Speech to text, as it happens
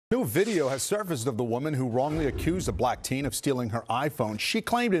New video has surfaced of the woman who wrongly accused a black teen of stealing her iPhone. She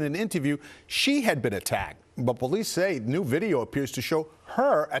claimed in an interview she had been attacked, but police say new video appears to show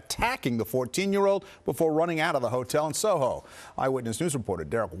her attacking the 14-year-old before running out of the hotel in SoHo. Eyewitness News reporter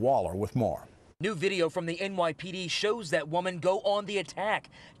Derek Waller with more. New video from the NYPD shows that woman go on the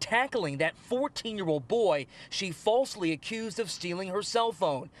attack, tackling that 14-year-old boy she falsely accused of stealing her cell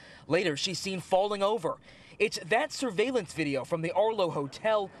phone. Later, she's seen falling over. It's that surveillance video from the Arlo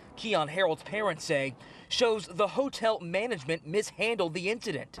Hotel, Keyon Harrold's parents say, shows the hotel management mishandled the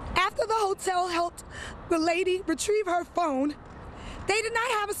incident. After the hotel helped the lady retrieve her phone, they did not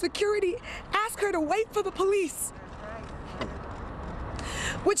have a security ask her to wait for the police,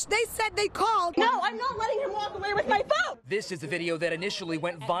 which they said they called. No, I'm not letting him walk away with my phone. This is the video that initially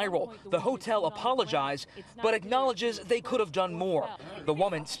went viral. The hotel apologized, but acknowledges they could have done more. The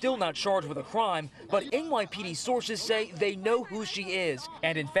woman still not charged with a crime, but NYPD sources say they know who she is.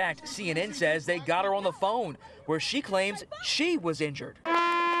 And in fact, CNN says they got her on the phone, where she claims she was injured.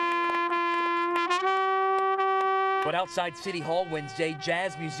 But outside City Hall Wednesday,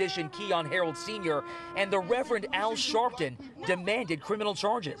 jazz musician Keyon Harrold Sr. and the Reverend Al Sharpton demanded criminal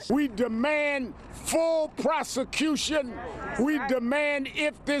charges. We demand full prosecution. We demand,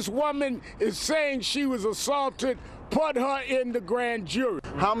 if this woman is saying she was assaulted, put her in the grand jury.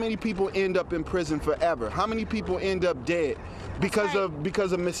 How many people end up in prison forever? How many people end up dead because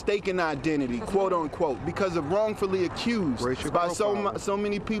of mistaken identity, quote unquote, because of wrongfully accused by so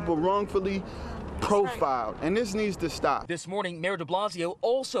many people, wrongfully profiled, and this needs to stop. This morning, Mayor de Blasio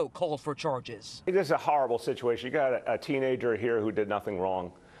also called for charges. This is a horrible situation. You got a teenager here who did nothing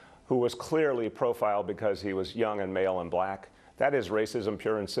wrong, who was clearly profiled because he was young and male and black. That is racism,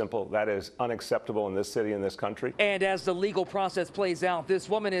 pure and simple. That is unacceptable in this city, in this country. And as the legal process plays out, this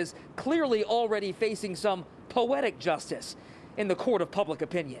woman is clearly already facing some poetic justice in the court of public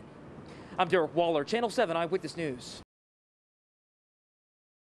opinion. I'm Derek Waller, Channel 7 Eyewitness News.